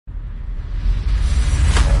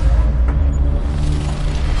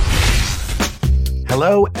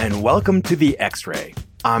Hello and welcome to The X-Ray.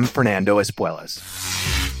 I'm Fernando Espuelas.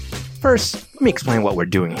 First, let me explain what we're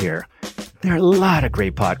doing here. There are a lot of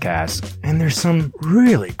great podcasts, and there's some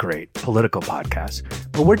really great political podcasts,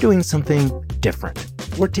 but we're doing something different.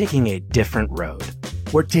 We're taking a different road.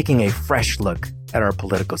 We're taking a fresh look at our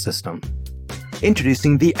political system.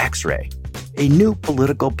 Introducing The X-Ray, a new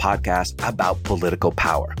political podcast about political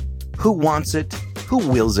power. Who wants it, who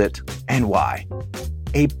wills it, and why?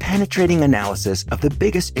 A penetrating analysis of the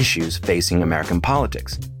biggest issues facing American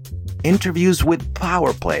politics. Interviews with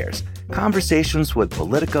power players, conversations with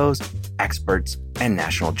politicos, experts, and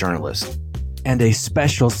national journalists. And a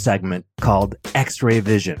special segment called X-Ray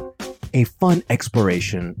Vision, a fun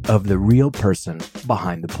exploration of the real person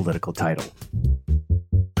behind the political title.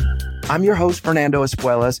 I'm your host, Fernando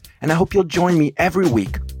Espuelas, and I hope you'll join me every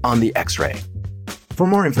week on The X-Ray. For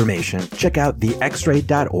more information, check out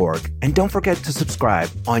thexray.org and don't forget to subscribe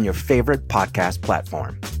on your favorite podcast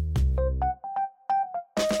platform.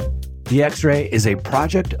 The X-Ray is a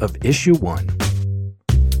project of Issue One.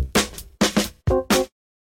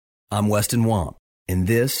 I'm Weston Wamp, and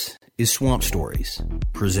this is Swamp Stories,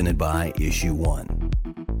 presented by Issue One.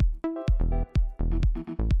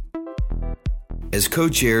 As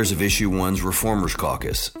co-chairs of Issue One's Reformers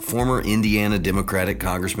Caucus, former Indiana Democratic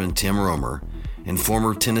Congressman Tim Roemer and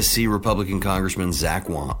former Tennessee Republican Congressman Zach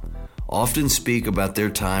Wamp often speak about their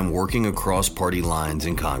time working across party lines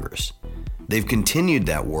in Congress. They've continued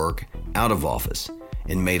that work out of office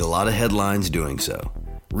and made a lot of headlines doing so.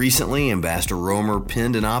 Recently, Ambassador Roemer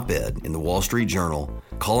penned an op-ed in the Wall Street Journal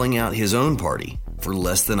calling out his own party for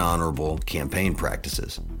less than honorable campaign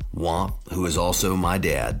practices. Wamp, who is also my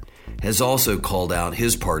dad, has also called out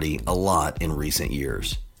his party a lot in recent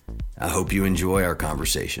years. I hope you enjoy our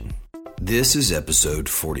conversation. This is episode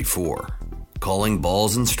 44, Calling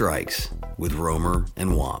Balls and Strikes with Roemer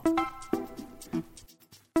and Wamp.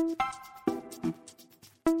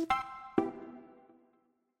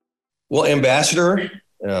 Well, Ambassador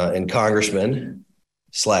and Congressman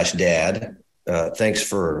 / Dad, thanks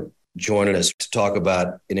for joining us to talk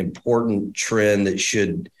about an important trend that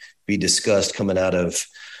should be discussed coming out of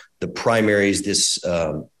the primaries this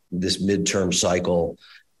midterm cycle,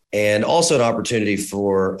 and also an opportunity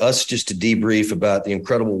for us just to debrief about the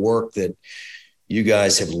incredible work that you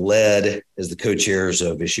guys have led as the co-chairs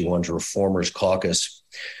of Issue One's Reformers Caucus.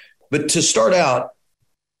 But to start out,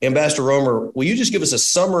 Ambassador Roemer, will you just give us a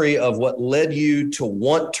summary of what led you to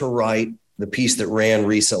want to write the piece that ran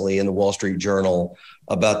recently in the Wall Street Journal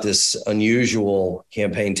about this unusual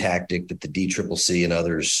campaign tactic that the DCCC and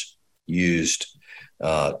others used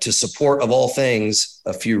to support, of all things,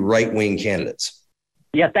 a few right-wing candidates?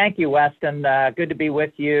 Yeah, thank you, Weston. Good to be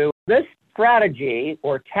with you. This strategy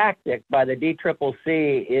or tactic by the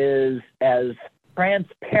DCCC is as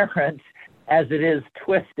transparent as it is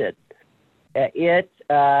twisted. It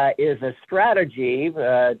is a strategy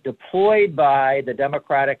deployed by the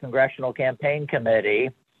Democratic Congressional Campaign Committee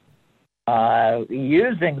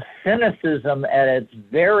using cynicism at its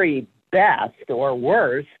very best or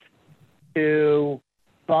worst to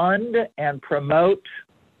fund and promote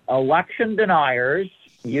election deniers,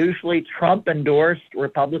 usually Trump-endorsed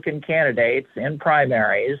Republican candidates in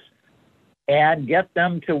primaries, and get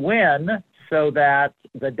them to win so that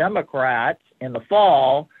the Democrat in the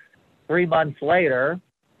fall, 3 months later,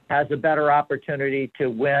 has a better opportunity to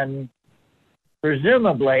win,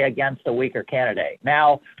 presumably against a weaker candidate.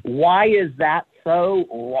 Now, why is that so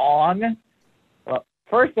wrong? Well,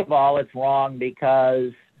 first of all, it's wrong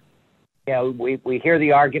because we hear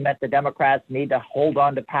the argument the Democrats need to hold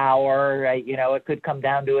on to power. It could come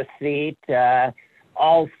down to a seat.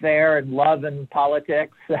 All fair and love in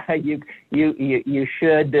politics. You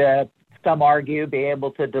should, some argue, be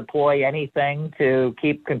able to deploy anything to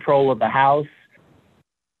keep control of the House.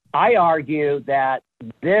 I argue that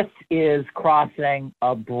this is crossing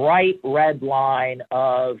a bright red line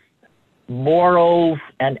of morals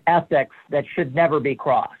and ethics that should never be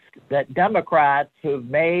crossed. That Democrats who've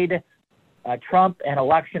made Trump and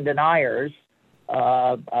election deniers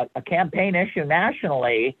a campaign issue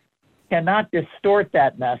nationally cannot distort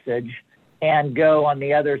that message and go on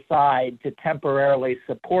the other side to temporarily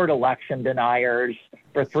support election deniers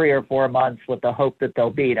for 3 or 4 months with the hope that they'll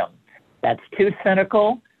beat them. That's too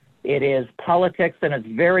cynical. It is politics in its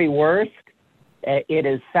very worst. It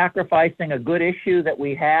is sacrificing a good issue that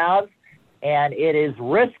we have, and it is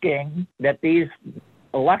risking that these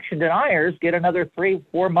election deniers get another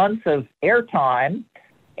 3-4 months of airtime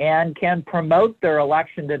and can promote their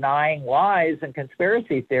election denying lies and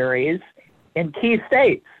conspiracy theories in key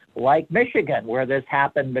states like Michigan, where this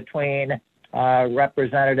happened between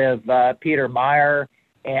Representative Peter Meijer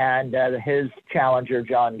and his challenger,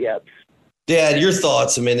 John Gibbs. Dad, your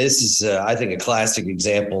thoughts? I mean, this is, I think, a classic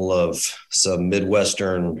example of some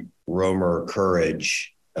Midwestern Romer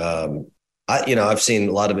courage. I've seen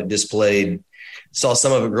a lot of it displayed, saw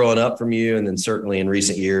some of it growing up from you, and then certainly in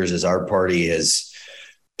recent years as our party has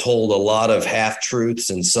told a lot of half-truths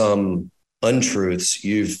and some untruths,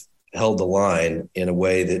 you've held the line in a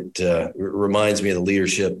way that reminds me of the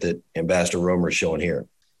leadership that Ambassador Romer is showing here.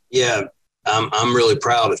 Yeah, I'm really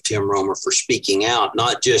proud of Tim Romer for speaking out,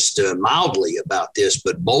 not just mildly about this,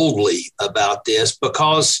 but boldly about this,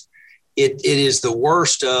 because it is the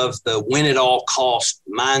worst of the win at all cost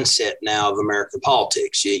mindset now of American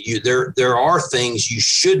politics. There are things you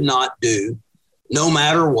should not do, no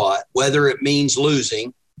matter what, whether it means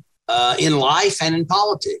losing in life and in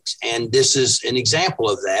politics. And this is an example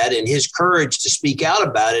of that. And his courage to speak out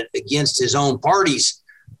about it against his own party's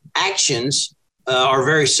actions are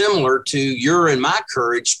very similar to your and my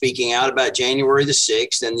courage speaking out about January the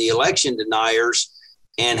 6th and the election deniers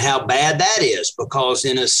and how bad that is, because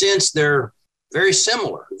in a sense, they're very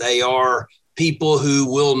similar. They are people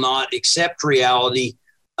who will not accept reality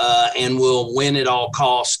and will win at all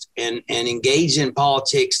costs and engage in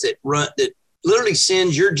politics that literally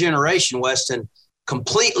sends your generation, Weston,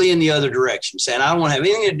 completely in the other direction, saying, I don't want to have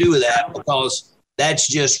anything to do with that because that's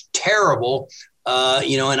just terrible.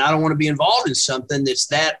 And I don't want to be involved in something that's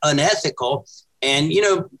that unethical. And,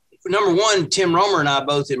 number one, Tim Romer and I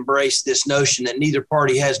both embrace this notion that neither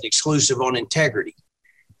party has an exclusive on integrity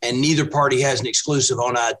and neither party has an exclusive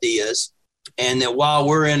on ideas. And that while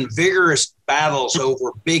we're in vigorous battles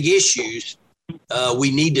over big issues,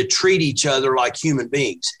 we need to treat each other like human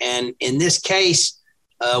beings. And in this case,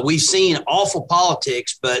 we've seen awful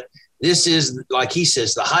politics, but this is, like he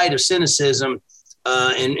says, the height of cynicism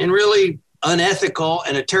and really unethical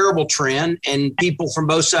and a terrible trend. And people from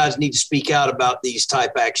both sides need to speak out about these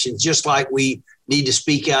type actions, just like we need to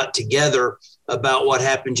speak out together about what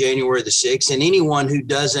happened January the 6th. And anyone who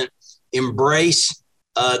doesn't embrace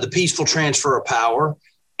the peaceful transfer of power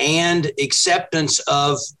and acceptance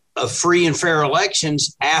of free and fair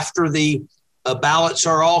elections after the ballots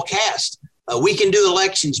are all cast. We can do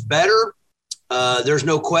elections better. There's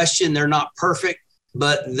no question they're not perfect,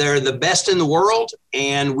 but they're the best in the world,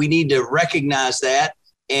 and we need to recognize that,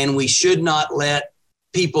 and we should not let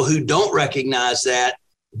people who don't recognize that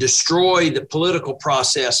destroy the political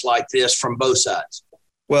process like this from both sides.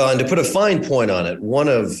 Well, and to put a fine point on it, one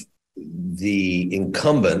of the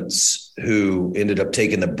incumbents who ended up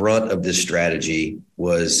taking the brunt of this strategy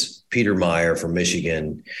was Peter Meijer from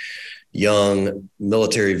Michigan, young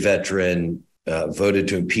military veteran, voted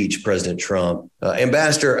to impeach President Trump.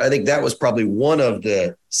 Ambassador, I think that was probably one of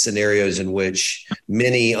the scenarios in which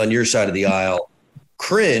many on your side of the aisle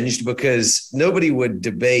cringed, because nobody would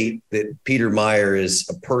debate that Peter Meijer is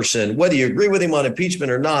a person, whether you agree with him on impeachment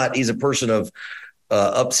or not, he's a person of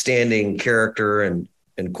upstanding character and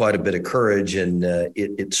quite a bit of courage. And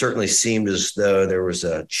it certainly seemed as though there was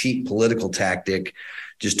a cheap political tactic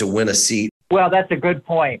just to win a seat. Well, that's a good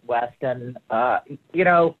point, Weston.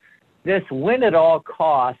 This win at all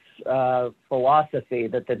costs philosophy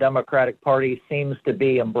that the Democratic Party seems to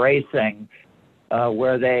be embracing,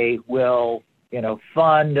 where they will,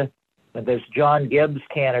 fund this John Gibbs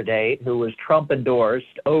candidate who was Trump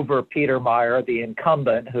endorsed over Peter Meijer, the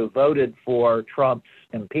incumbent who voted for Trump's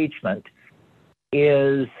impeachment,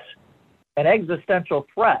 is an existential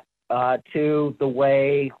threat to the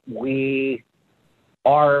way we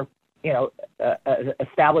are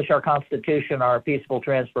establish our Constitution, our peaceful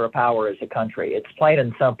transfer of power as a country. It's plain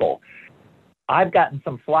and simple. I've gotten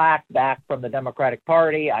some flack back from the Democratic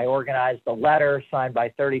Party. I organized a letter signed by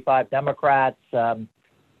 35 Democrats,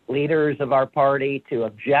 leaders of our party, to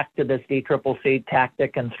object to this DCCC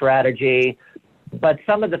tactic and strategy. But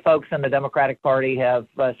some of the folks in the Democratic Party have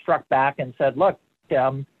struck back and said, look,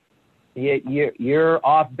 Tim, you're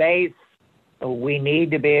off base. We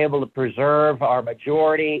need to be able to preserve our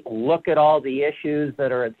majority, look at all the issues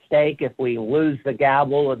that are at stake if we lose the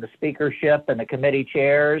gavel and the speakership and the committee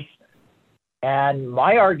chairs. And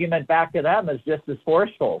my argument back to them is just as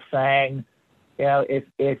forceful, saying,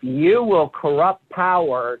 if you will corrupt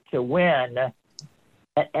power to win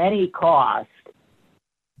at any cost,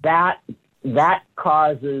 that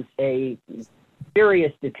causes a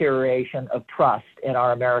serious deterioration of trust in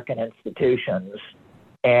our American institutions.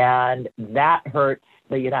 And that hurts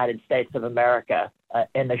the United States of America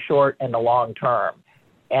in the short and the long term.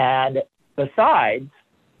 And besides,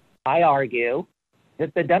 I argue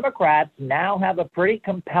that the Democrats now have a pretty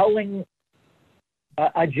compelling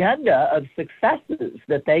agenda of successes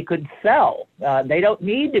that they could sell. They don't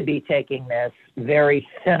need to be taking this very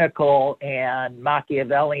cynical and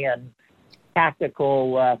Machiavellian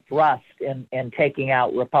tactical thrust in taking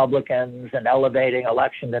out Republicans and elevating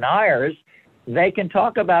election deniers. They can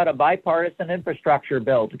talk about a bipartisan infrastructure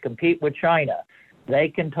bill to compete with China. They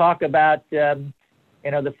can talk about, the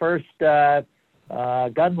first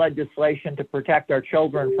gun legislation to protect our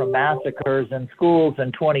children from massacres in schools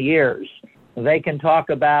in 20 years. They can talk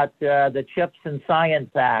about the CHIPS and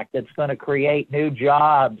Science Act that's going to create new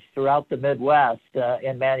jobs throughout the Midwest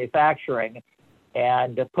in manufacturing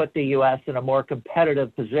and to put the U.S. in a more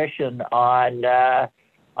competitive position on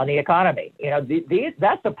the economy.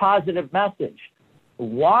 That's a positive message.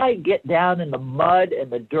 Why get down in the mud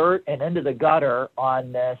and the dirt and into the gutter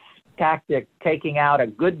on this tactic, taking out a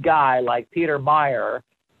good guy like Peter Meijer?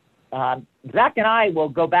 Zach and I will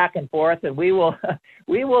go back and forth, and we will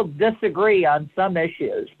disagree on some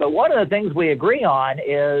issues. But one of the things we agree on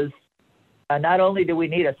is not only do we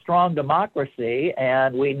need a strong democracy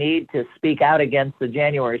and we need to speak out against the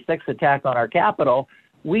January 6th attack on our Capitol,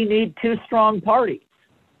 we need two strong parties.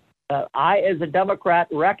 I, as a Democrat,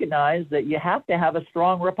 recognize that you have to have a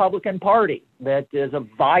strong Republican Party that is a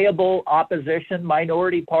viable opposition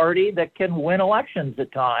minority party that can win elections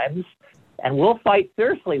at times. And we'll fight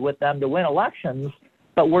fiercely with them to win elections,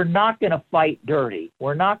 but we're not going to fight dirty.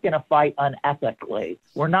 We're not going to fight unethically.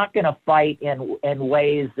 We're not going to fight in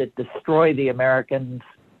ways that destroy the Americans'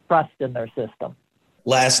 trust in their system.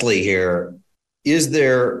 Lastly here, is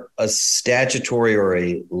there a statutory or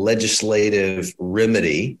a legislative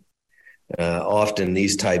remedy? Often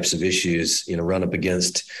these types of issues, run up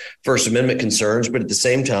against First Amendment concerns, but at the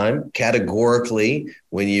same time, categorically,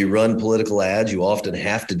 when you run political ads, you often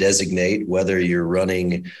have to designate whether you're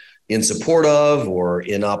running in support of or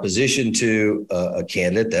in opposition to a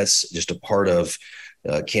candidate. That's just a part of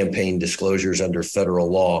campaign disclosures under federal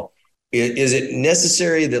law. Is it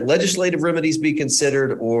necessary that legislative remedies be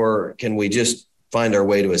considered, or can we just find our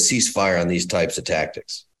way to a ceasefire on these types of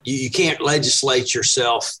tactics? You can't legislate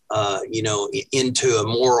yourself, into a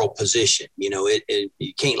moral position. You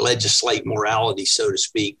can't legislate morality, so to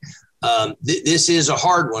speak. This is a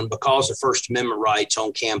hard one because of First Amendment rights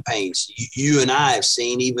on campaigns. You and I have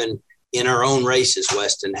seen, even in our own races,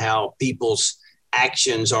 Weston, how people's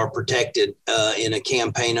actions are protected in a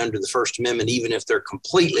campaign under the First Amendment, even if they're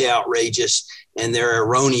completely outrageous and they're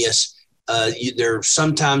erroneous.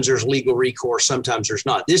 Sometimes there's legal recourse, sometimes there's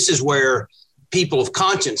not. This is where people of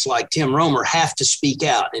conscience like Tim Roemer have to speak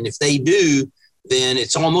out. And if they do, then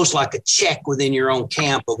it's almost like a check within your own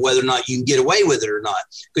camp of whether or not you can get away with it or not.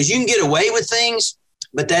 Because you can get away with things,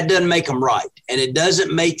 but that doesn't make them right. And it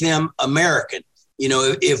doesn't make them American.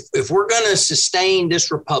 If we're going to sustain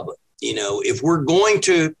this republic, if we're going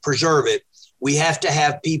to preserve it, we have to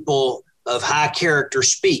have people of high character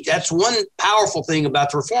speak. That's one powerful thing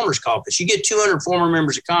about the Reformers Caucus. You get 200 former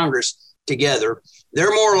members of Congress together,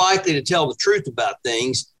 they're more likely to tell the truth about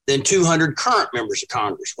things than 200 current members of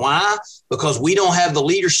Congress. Why? Because we don't have the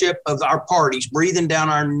leadership of our parties breathing down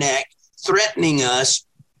our neck, threatening us,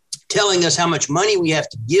 telling us how much money we have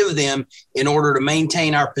to give them in order to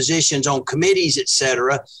maintain our positions on committees, et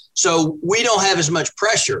cetera. So we don't have as much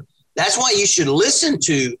pressure. That's why you should listen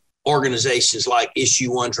to organizations like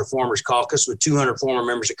Issue One's Reformers Caucus with 200 former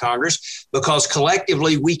members of Congress, because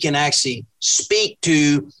collectively we can actually speak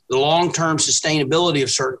to the long-term sustainability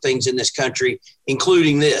of certain things in this country,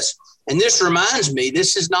 including this. And this reminds me,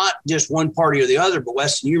 this is not just one party or the other, but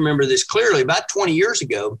Weston, you remember this clearly. About 20 years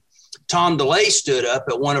ago, Tom DeLay stood up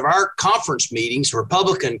at one of our conference meetings,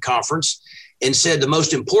 Republican conference, and said the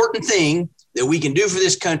most important thing that we can do for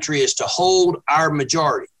this country is to hold our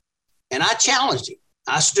majority. And I challenged him.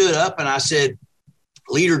 I stood up and I said,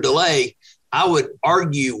 Leader DeLay, I would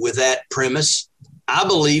argue with that premise. I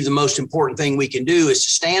believe the most important thing we can do is to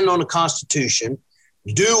stand on the Constitution,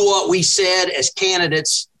 do what we said as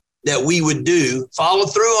candidates that we would do, follow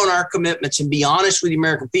through on our commitments and be honest with the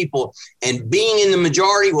American people, and being in the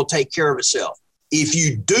majority will take care of itself. If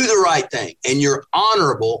you do the right thing and you're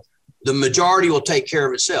honorable, the majority will take care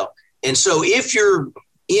of itself. And so if your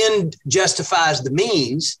end justifies the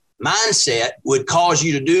means mindset would cause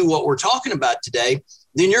you to do what we're talking about today,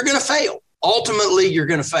 then you're going to fail. Ultimately, you're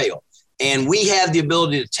going to fail. And we have the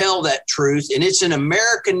ability to tell that truth. And it's an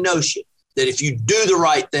American notion that if you do the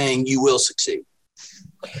right thing, you will succeed.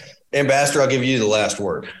 Ambassador, I'll give you the last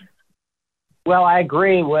word. Well, I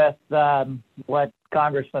agree with what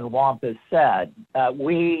Congressman Wamp has said.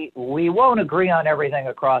 We won't agree on everything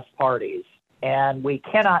across parties, and we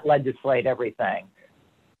cannot legislate everything.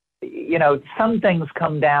 Some things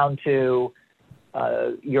come down to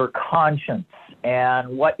your conscience and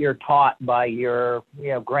what you're taught by your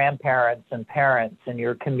grandparents and parents and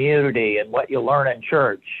your community and what you learn in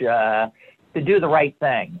church, to do the right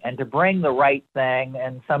thing and to bring the right thing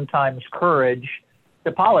and sometimes courage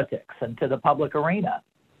to politics and to the public arena,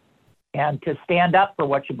 and to stand up for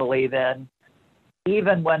what you believe in,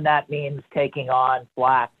 even when that means taking on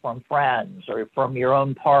flack from friends or from your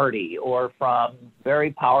own party or from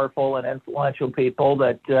very powerful and influential people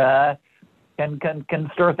that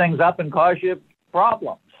can stir things up and cause you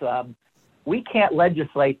problems. We can't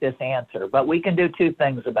legislate this answer, but we can do two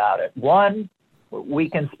things about it. One, we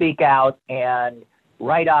can speak out and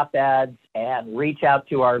write op-eds and reach out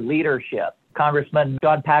to our leadership. Congressman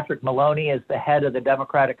John Patrick Maloney is the head of the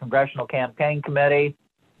Democratic Congressional Campaign Committee.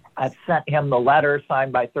 I've sent him the letter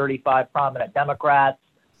signed by 35 prominent Democrats.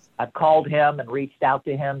 I've called him and reached out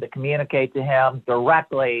to him to communicate to him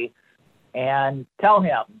directly and tell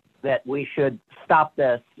him that we should stop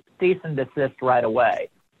this, cease and desist right away.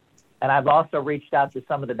 And I've also reached out to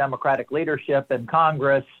some of the Democratic leadership in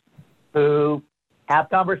Congress who have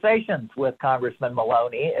conversations with Congressman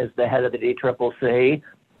Maloney as the head of the DCCC.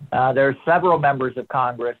 There's several members of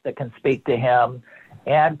Congress that can speak to him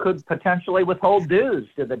and could potentially withhold dues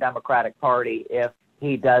to the Democratic Party if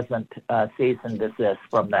he doesn't cease and desist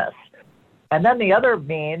from this. And then the other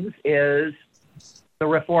means is the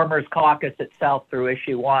Reformers Caucus itself through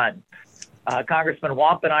Issue 1. Congressman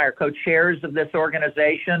Wamp and I are co-chairs of this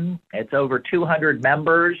organization. It's over 200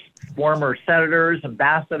 members, former senators,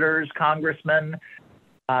 ambassadors, congressmen.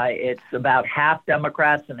 It's about half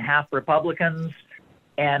Democrats and half Republicans.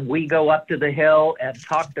 And we go up to the Hill and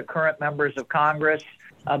talk to current members of Congress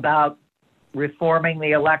about reforming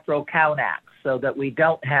the Electoral Count Act so that we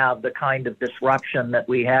don't have the kind of disruption that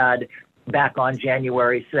we had back on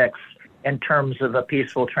January 6th in terms of a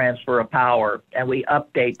peaceful transfer of power. And we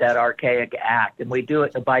update that archaic act, and we do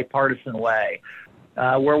it in a bipartisan way.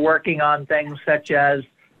 We're working on things such as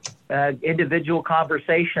individual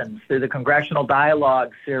conversations through the Congressional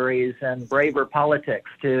Dialogue Series and Braver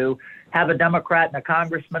Politics to have a Democrat and a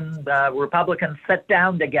congressman, Republicans sit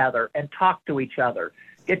down together and talk to each other,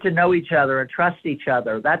 get to know each other and trust each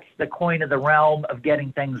other. That's the coin of the realm of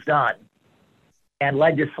getting things done and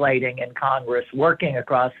legislating in Congress, working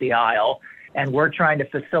across the aisle. And we're trying to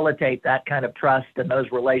facilitate that kind of trust and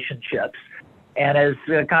those relationships. And as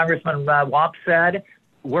Congressman Wamp said,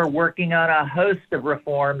 we're working on a host of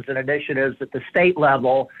reforms and initiatives at the state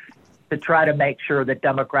level to try to make sure that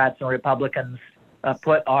Democrats and Republicans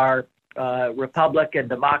put our republic and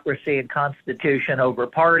democracy and Constitution over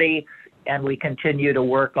party. And we continue to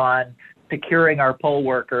work on securing our poll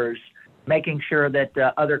workers, making sure that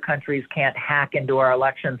other countries can't hack into our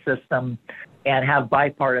election system, and have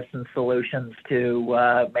bipartisan solutions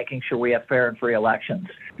to making sure we have fair and free elections.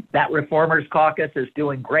 That Reformers Caucus is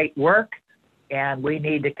doing great work, and we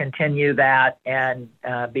need to continue that and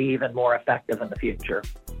be even more effective in the future.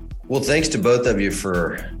 Well, thanks to both of you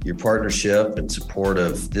for your partnership and support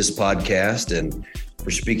of this podcast and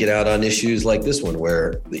for speaking out on issues like this one,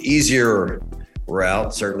 where the easier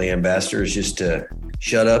route, certainly, Ambassador, is just to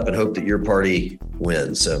shut up and hope that your party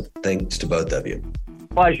wins. So thanks to both of you.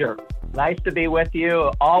 Pleasure. Nice to be with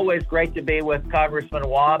you. Always great to be with Congressman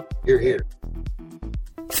Wamp. You're here.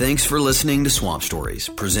 Thanks for listening to Swamp Stories,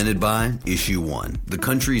 presented by Issue 1, the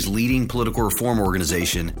country's leading political reform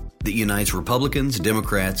organization that unites Republicans,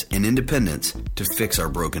 Democrats, and independents to fix our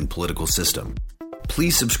broken political system.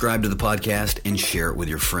 Please subscribe to the podcast and share it with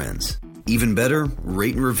your friends. Even better,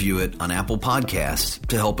 rate and review it on Apple Podcasts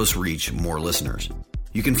to help us reach more listeners.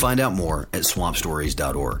 You can find out more at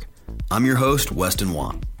swampstories.org. I'm your host, Weston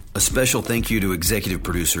Wamp. A special thank you to executive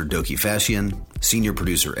producer Doki Fashion, senior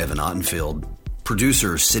producer Evan Ottenfield,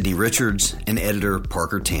 producer Sydney Richards, and editor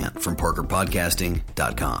Parker Tant from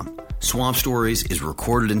parkerpodcasting.com. Swamp Stories is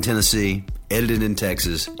recorded in Tennessee, edited in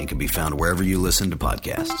Texas, and can be found wherever you listen to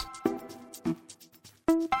podcasts.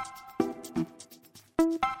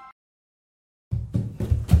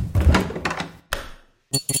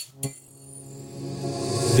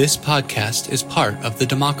 This podcast is part of the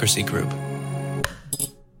Democracy Group,